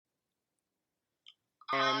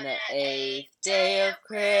On the 8th day of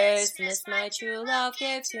Christmas, my true love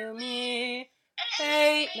gave to me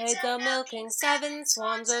 8 maids a milking, 7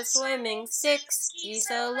 swans a swimming, 6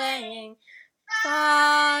 geese a laying,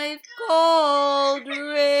 5 gold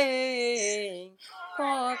ring,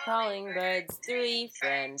 4 calling birds, 3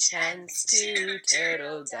 French hens, 2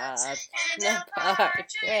 turtle doves, and a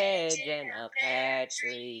partridge in a pear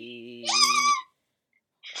tree.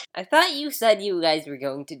 I thought you said you guys were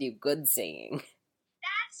going to do good singing.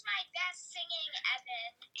 That's my best singing,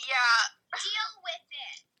 Evan. Yeah. Deal with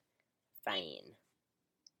it. Fine.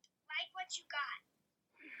 Like what you got.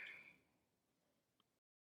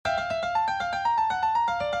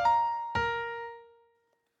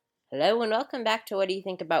 Hello and welcome back to What Do You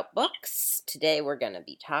Think About Books? Today we're going to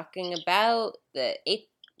be talking about the 8th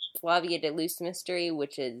Flavia de Luce mystery,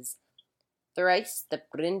 which is Thrice the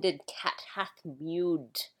Brinded Cat Hath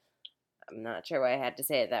Mewed. I'm not sure why I had to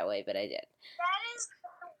say it that way, but I did. That is the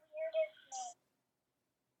weirdest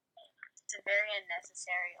name. It's a very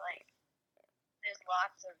unnecessary, there's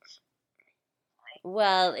lots of,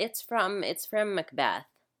 Well, it's from Macbeth.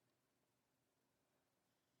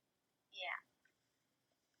 yeah.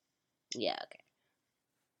 Yeah, okay.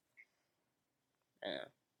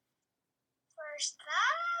 First thoughts.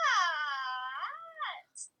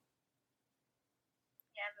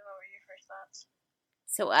 Yeah, but what were your first thoughts?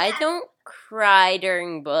 So I don't cry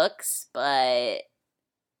during books, but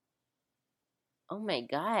oh my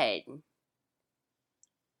god.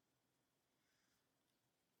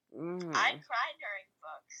 I cried during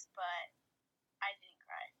books, but I didn't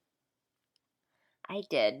cry. I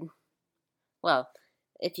did. Well,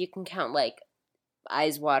 if you can count,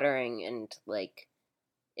 eyes watering and,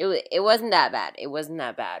 it wasn't that bad. It wasn't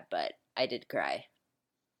that bad, but I did cry.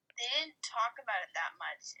 They didn't talk about it that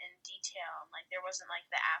much in detail, and, there wasn't,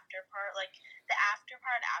 the after part. The after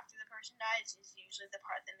part after the person dies is usually the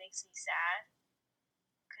part that makes me sad.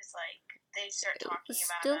 Because, they start talking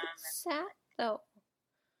about Still them. sad, though.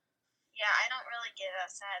 Yeah, I don't really get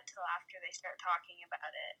that sad till after they start talking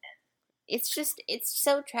about it. And it's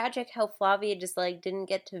so tragic how Flavia just, didn't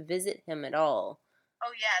get to visit him at all.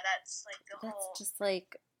 oh yeah, that's, That's whole... just, I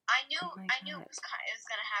knew oh my it God. was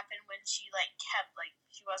gonna happen when she, kept,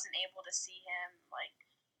 she wasn't able to see him,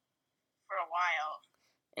 for a while.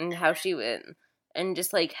 And how she went... And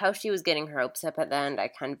just, how she was getting her hopes up at the end, I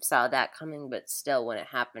kind of saw that coming, but still, when it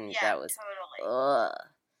happened, Yeah, that was... totally. Ugh.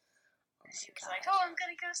 She was like, oh, I'm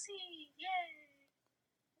gonna go see, yay!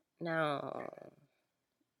 No.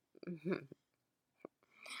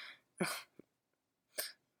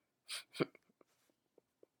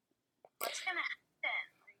 What's gonna happen?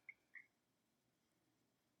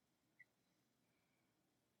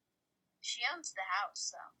 She owns the house,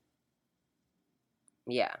 so.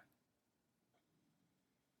 Yeah.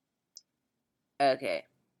 Okay.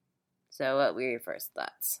 So what were your first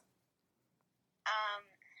thoughts?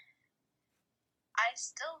 I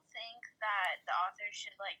still think that the author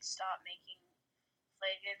should, stop making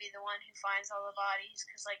Flavia be the one who finds all the bodies,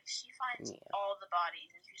 because, she finds all the bodies,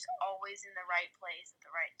 and she's always in the right place at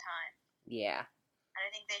the right time. Yeah. And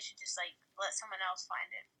I think they should just, let someone else find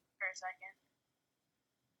it for a second.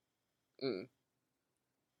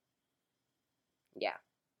 Yeah.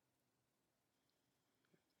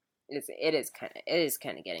 It is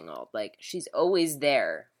kind of getting old. She's always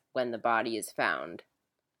there when the body is found.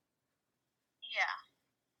 Yeah.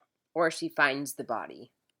 Or she finds the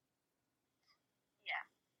body. Yeah.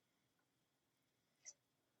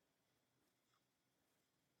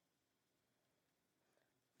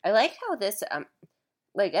 I like how this,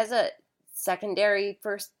 as a secondary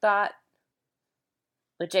first thought,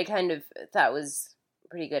 which I kind of thought was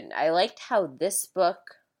pretty good. I liked how this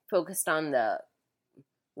book focused on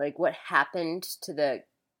what happened to the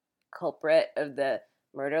culprit of the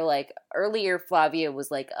murder. Earlier Flavia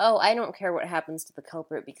was oh, I don't care what happens to the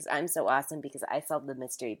culprit because I'm so awesome because I solved the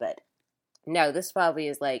mystery. But no, this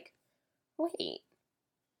Flavia is wait,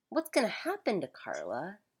 what's gonna happen to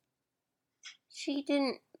Carla? She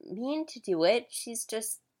didn't mean to do it. She's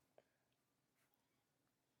just...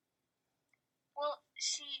 Well,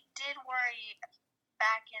 she did worry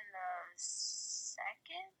back in the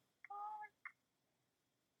second book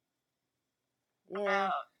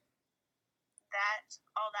about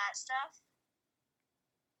all that stuff.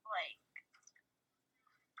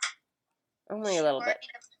 Only a little bit.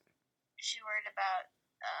 She worried about,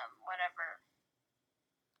 whatever.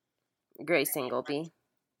 Grace Ingleby.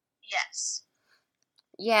 Yes.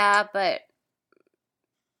 Yeah, but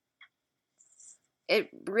it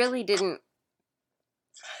really didn't...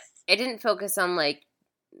 It didn't focus on,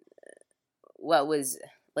 what was...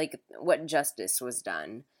 what justice was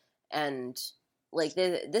done. And like,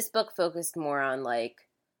 this book focused more on, like,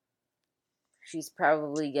 she's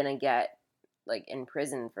probably gonna get, like, in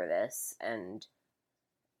prison for this, and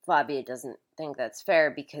Flavia doesn't think that's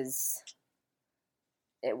fair because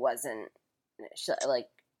it wasn't, like,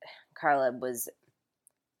 Carla was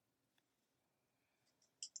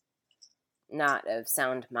not of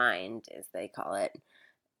sound mind, as they call it,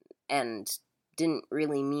 and didn't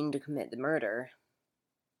really mean to commit the murder.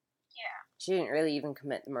 Yeah. She didn't really even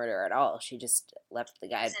commit the murder at all. She just left the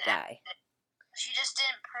guy to die. She just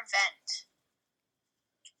didn't prevent.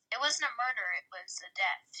 It wasn't a murder, it was a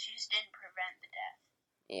death. She just didn't prevent the death.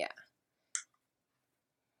 Yeah.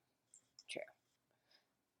 True.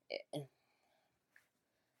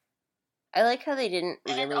 I like how they didn't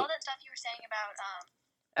really... And all that stuff you were saying about,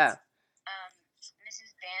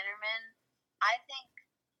 Mrs. Bannerman, I think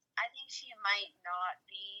she might not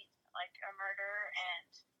be, like, a murderer,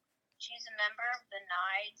 and she's a member of the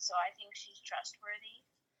Nide, so I think she's trustworthy.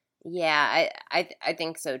 Yeah, I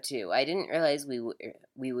think so too. I didn't realize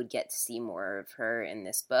we would get to see more of her in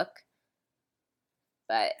this book,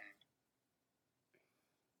 but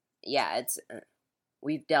yeah, it's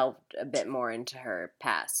we've delved a bit more into her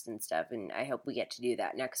past and stuff, and I hope we get to do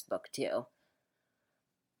that next book too.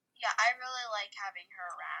 Yeah, I really like having her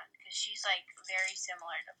around because she's like very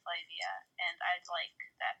similar to Flavia, and I'd like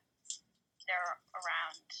that they're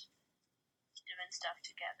around doing stuff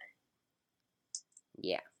together.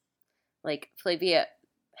 Yeah. Like, Flavia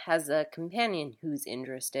has a companion who's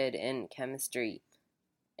interested in chemistry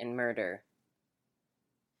and murder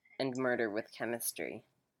with chemistry.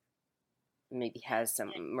 Maybe has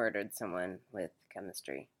murdered someone with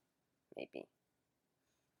chemistry. Maybe.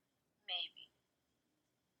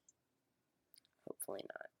 Hopefully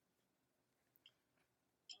not.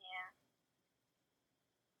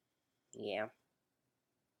 Yeah.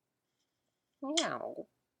 Meow.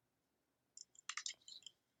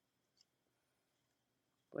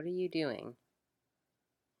 What are you doing?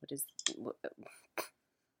 What is... I gave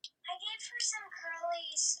her some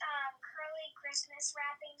curly Christmas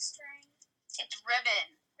wrapping string. It's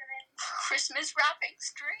ribbon. Christmas wrapping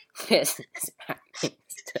string? Christmas wrapping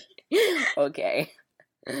string. Okay.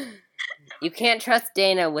 You can't trust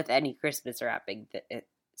Dana with any Christmas wrapping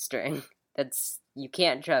string. You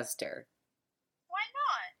can't trust her. Why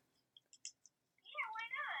not? Yeah, why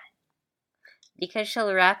not? Because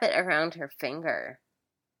she'll wrap it around her finger.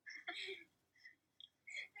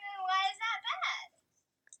 Why is that bad?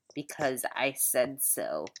 Because I said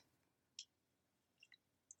so.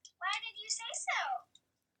 Why did you say so?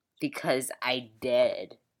 Because I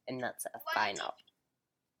did. And that's a final.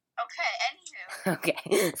 Okay, anywho.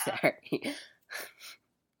 Okay, sorry.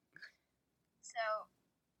 So,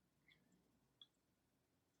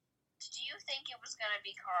 did you think it was gonna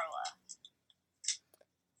be Carla?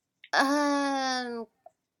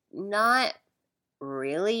 Not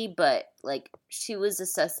really, but, like, she was a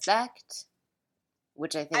suspect,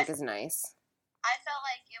 which I think is nice. I felt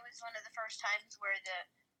like it was one of the first times where the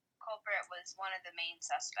culprit was one of the main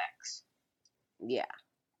suspects. Yeah.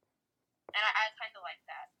 And I kind of like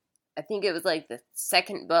that. I think it was, like, the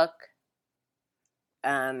second book.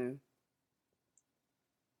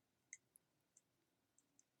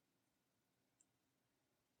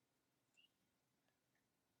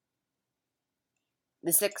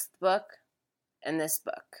 The sixth book and this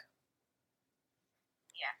book.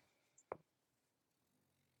 Yeah.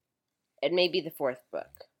 It may be the fourth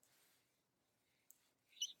book.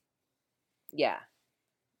 Yeah.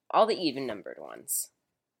 All the even-numbered ones.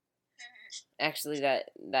 Actually,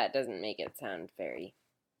 that doesn't make it sound very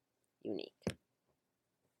unique.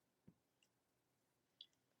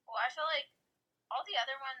 Well, I feel like all the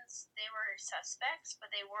other ones, they were suspects,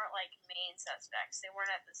 but they weren't, like, main suspects. They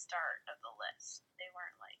weren't at the start of the list. They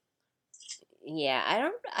weren't, like... Yeah,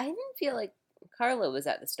 I didn't feel like Carla was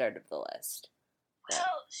at the start of the list.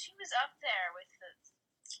 Well, she was up there with the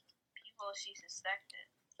people she suspected.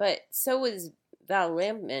 But so was Val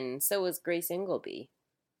Lampman, so was Grace Ingleby.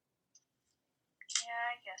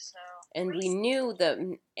 Yeah, I guess so. And we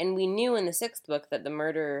knew in the sixth book that the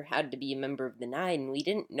murderer had to be a member of the Nide, and we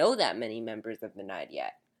didn't know that many members of the Nide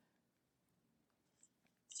yet.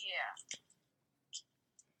 Yeah.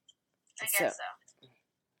 I guess so.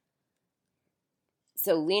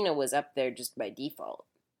 So Lena was up there just by default.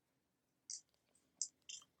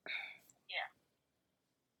 Yeah.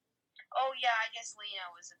 Oh, yeah, I guess Lena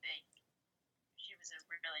was she was a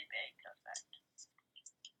really big suspect.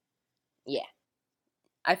 Yeah.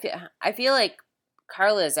 I feel like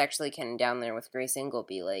Carla is actually kind of down there with Grace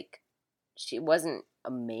Ingleby. Like, she wasn't a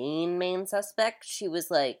main suspect. She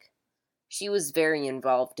was very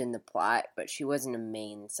involved in the plot, but she wasn't a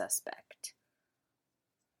main suspect.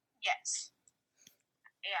 Yes.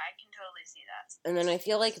 Yeah, I can totally see that. And then I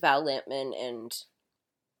feel like Val Lampman and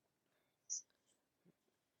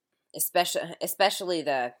especially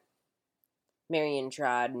the Marion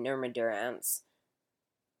Todd, Norma Durance,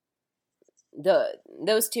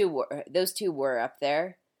 those two were up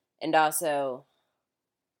there, and also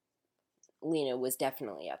Lena was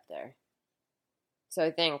definitely up there. So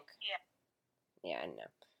I think, yeah, I know.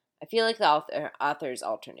 I feel like the author's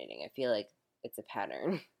alternating. I feel like it's a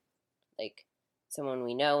pattern, like someone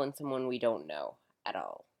we know and someone we don't know at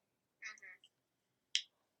all.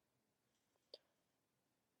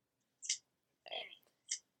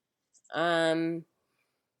 One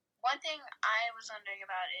thing I was wondering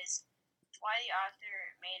about is why the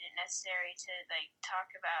author made it necessary to like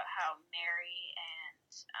talk about how Mary and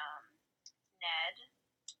Ned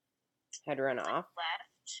had run off.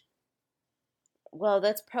 Left. Well,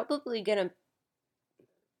 that's probably gonna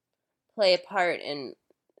play a part in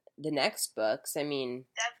the next books. I mean,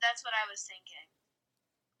 that's what I was thinking.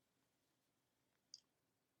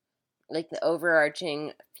 Like the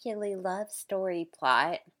overarching Philly love story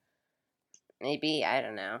plot. Maybe, I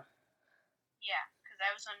don't know. Yeah, because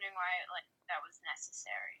I was wondering why like that was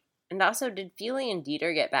necessary. And also, did Philly and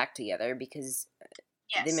Dieter get back together? Because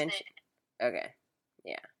yes, they mentioned. Okay,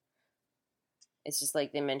 yeah. It's just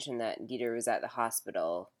like they mentioned that Dieter was at the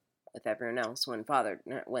hospital with everyone else when her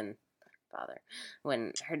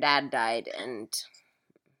dad died, and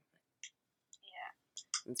yeah,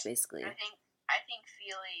 it's basically. I think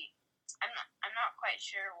Philly. I'm not quite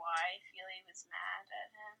sure why Philly was mad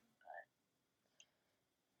at him, but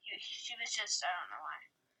she was just, I don't know why.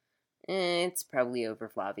 It's probably over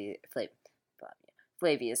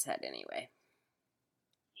Flavia's head anyway.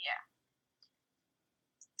 Yeah.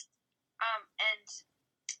 And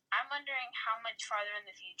I'm wondering how much farther in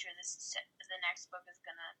the future the next book is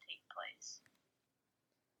gonna take place.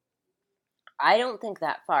 I don't think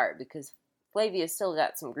that far, because Flavia's still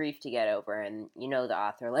got some grief to get over, and you know the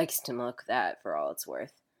author likes to milk that for all it's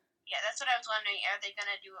worth. Yeah, that's what I was wondering. Are they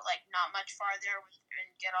gonna do it like not much farther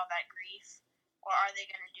and get all that grief, or are they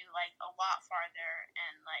gonna do like a lot farther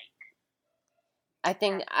and like? I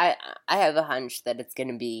think I have a hunch that it's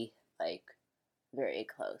gonna be like very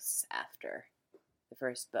close after the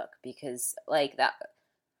first book, because like that,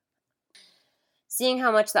 seeing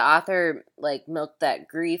how much the author like milked that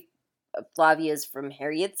grief of Flavia's from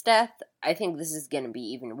Harriet's death, I think this is gonna be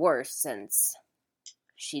even worse since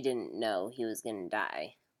she didn't know he was gonna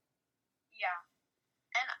die. Yeah,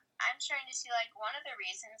 and I'm trying to see like one of the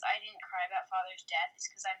reasons I didn't cry about Father's death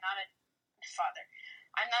is because I'm not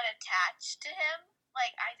attached to him.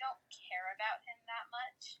 Like, I don't care about him that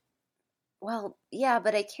much. Well, yeah,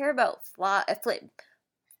 but I care about Flavia.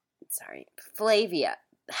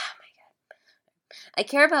 Oh my god. I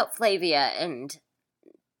care about Flavia, and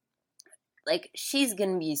like she's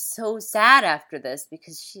gonna be so sad after this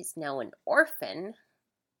because she's now an orphan.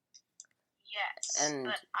 Yes, and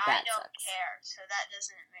but I don't sucks. care, so that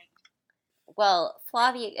doesn't make. Well,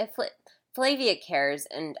 Flavia cares,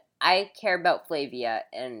 and I care about Flavia,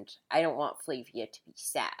 and I don't want Flavia to be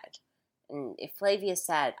sad. And if Flavia's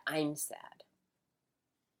sad, I'm sad.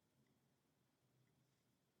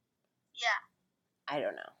 Yeah. I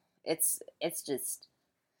don't know. It's just,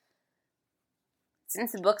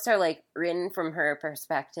 since the books are like written from her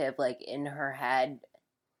perspective, like in her head,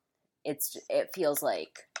 it feels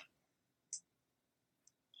like,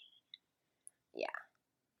 yeah.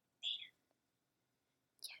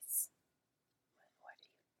 Yes. Oh my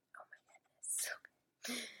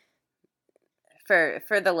goodness.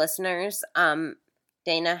 For the listeners,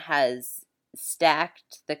 Dana has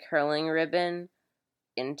stacked the curling ribbon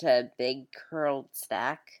into a big curled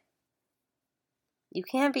stack. You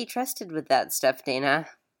can't be trusted with that stuff, Dana.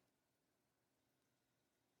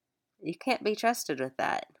 You can't be trusted with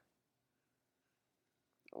that.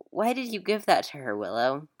 Why did you give that to her,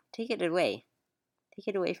 Willow? Take it away. Take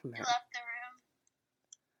it away from her. Left the room.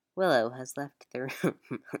 Willow has left the room.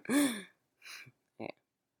 Yeah.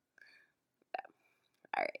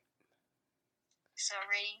 Alright. So,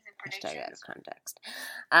 ratings and predictions. Hashtag out of context.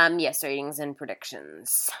 Yes, ratings and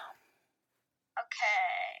predictions.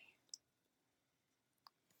 Okay.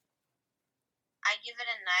 I give it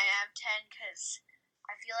a 9 out of 10 because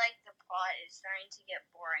I feel like the plot is starting to get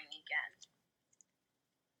boring again.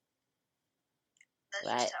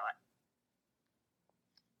 That's just how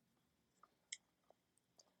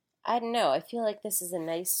I don't know. I feel like this is a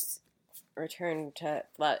nice return to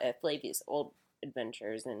Flavia's old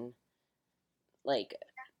adventures and, like,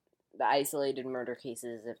 the isolated murder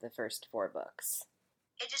cases of the first 4 books.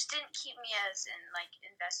 It just didn't keep me as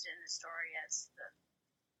invested in the story as the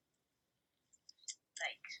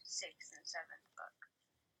 6th and 7th book.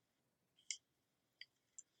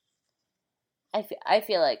 I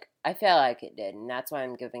feel like it did, and that's why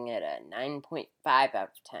I'm giving it a 9.5 out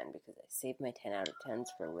of 10, because I saved my 10 out of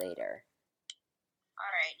 10s for later.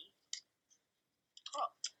 Alrighty.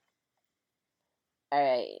 Cool.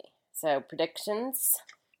 Alright, so predictions?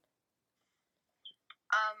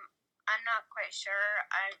 I'm not quite sure.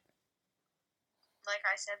 Like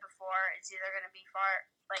I said before, it's either going to be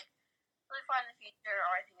really far in the future,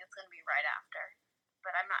 or I think it's going to be right after.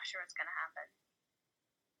 But I'm not sure what's going to happen.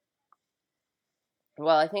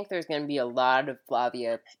 Well, I think there's going to be a lot of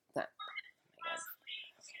Flavia.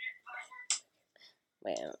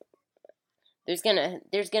 There's gonna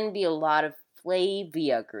be a lot of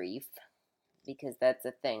Flavia grief, because that's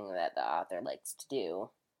a thing that the author likes to do.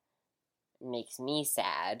 It makes me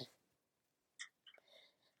sad.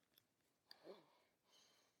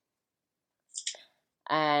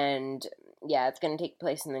 And yeah, it's gonna take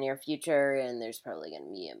place in the near future, and there's probably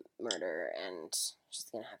gonna be a murder, and she's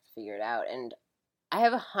gonna have to figure it out. And I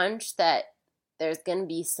have a hunch that there's gonna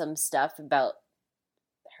be some stuff about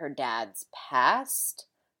her dad's past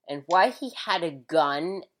and why he had a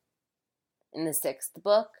gun in the 6th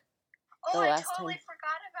book. Oh, I totally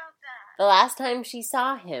forgot about that. The last time she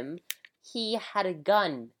saw him, he had a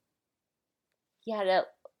gun. He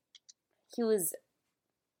was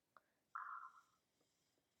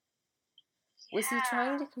he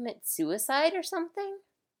trying to commit suicide or something?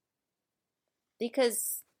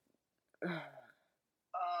 Because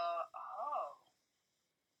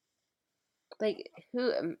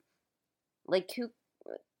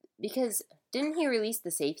because didn't he release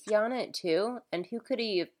the safety on it too? And who could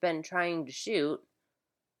he have been trying to shoot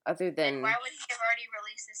other than... Why would he have already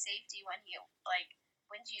released the safety if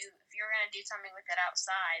you're going to do something with it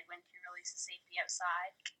outside, when you release the safety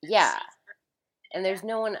outside? Yeah. And there's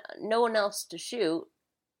no one else to shoot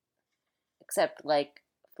except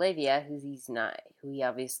Flavia, who he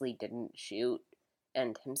obviously didn't shoot,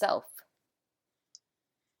 and himself.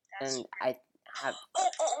 That's and true. I have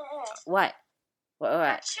What?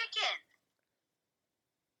 That chicken.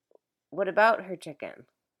 What about her chicken?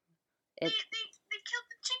 They killed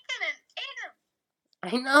the chicken and ate him.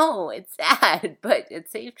 I know, it's sad, but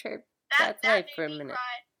it saved her dad's life for a minute.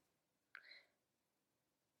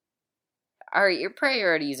 Alright, your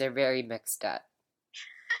priorities are very mixed up.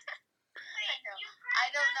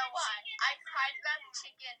 I don't know why. I cried about the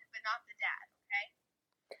chicken, but not the dad, okay?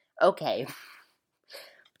 Okay.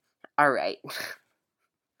 Alright. Cool.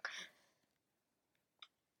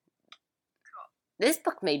 This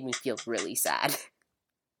book made me feel really sad.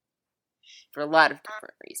 For a lot of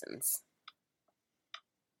different reasons.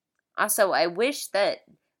 Also, I wish that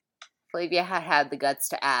Flavia had the guts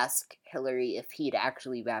to ask Hillary if he'd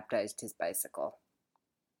actually baptized his bicycle.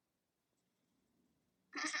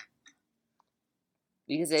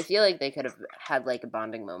 Because I feel like they could have had a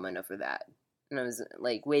bonding moment over that. And I was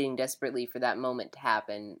waiting desperately for that moment to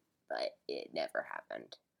happen, but it never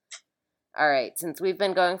happened. Alright, since we've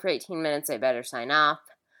been going for 18 minutes, I better sign off.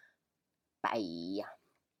 Bye.